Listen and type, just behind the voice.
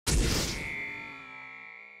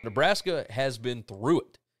Nebraska has been through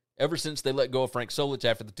it ever since they let go of Frank Solich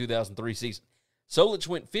after the 2003 season. Solich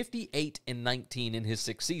went 58-19 in his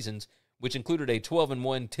 6 seasons, which included a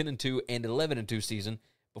 12-1, 10-2, and 11-2 season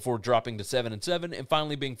before dropping to 7-7 and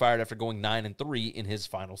finally being fired after going 9-3 in his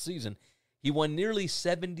final season. He won nearly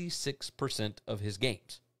 76% of his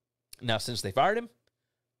games. Now, since they fired him,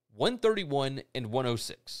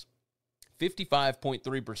 131-106,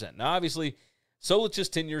 55.3%. Now, obviously, Solich's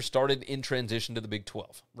tenure started in transition to the Big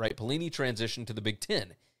 12, right? Pelini transitioned to the Big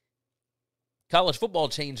 10. College football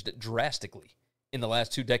changed drastically in the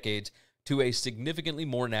last 2 decades to a significantly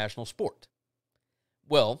more national sport.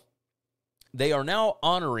 Well, they are now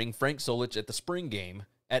honoring Frank Solich at the spring game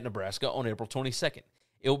at Nebraska on April 22nd.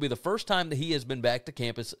 It will be the first time that he has been back to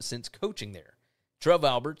campus since coaching there. Trev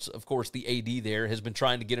Alberts, of course, the AD there, has been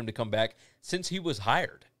trying to get him to come back since he was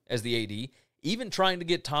hired as the AD, even trying to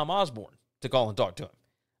get Tom Osborne to call and talk to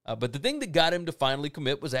him. But the thing that got him to finally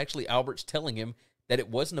commit was actually Alberts telling him that it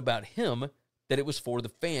wasn't about him, that it was for the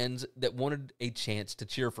fans that wanted a chance to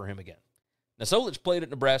cheer for him again. Now, Solich played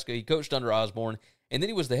at Nebraska. He coached under Osborne, and then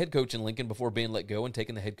he was the head coach in Lincoln before being let go and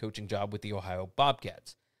taking the head coaching job with the Ohio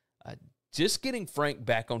Bobcats. Just getting Frank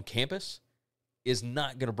back on campus is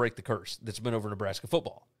not going to break the curse that's been over Nebraska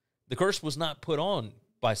football. The curse was not put on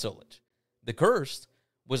by Solich. The curse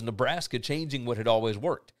was Nebraska changing what had always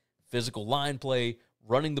worked. Physical line play,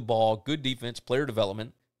 running the ball, good defense, player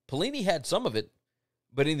development. Pelini had some of it,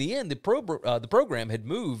 but in the end, the program had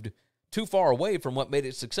moved too far away from what made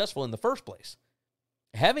it successful in the first place.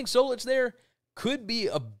 Having Solich there could be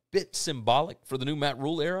a bit symbolic for the new Matt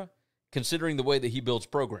Rule era, considering the way that he builds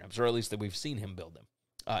programs, or at least that we've seen him build them.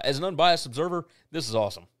 As an unbiased observer, this is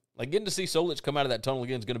awesome. Like, getting to see Solich come out of that tunnel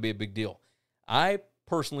again is going to be a big deal. I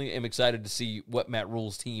personally am excited to see what Matt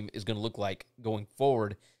Rule's team is going to look like going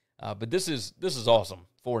forward. But this is awesome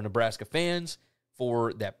for Nebraska fans,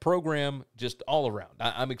 for that program, just all around.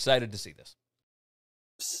 I'm excited to see this.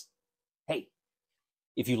 Psst. Hey,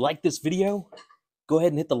 if you like this video, go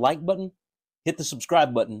ahead and hit the like button, hit the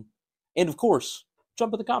subscribe button, and of course,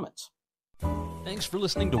 jump in the comments. Thanks for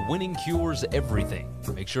listening to Winning Cures Everything.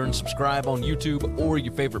 Make sure and subscribe on YouTube or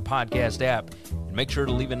your favorite podcast app, and make sure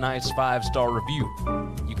to leave a nice 5-star review.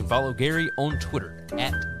 You can follow Gary on Twitter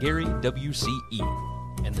 @GaryWCE.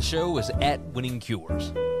 And the show is @Winning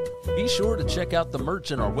Cures. Be sure to check out the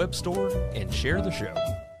merch in our web store and share the show.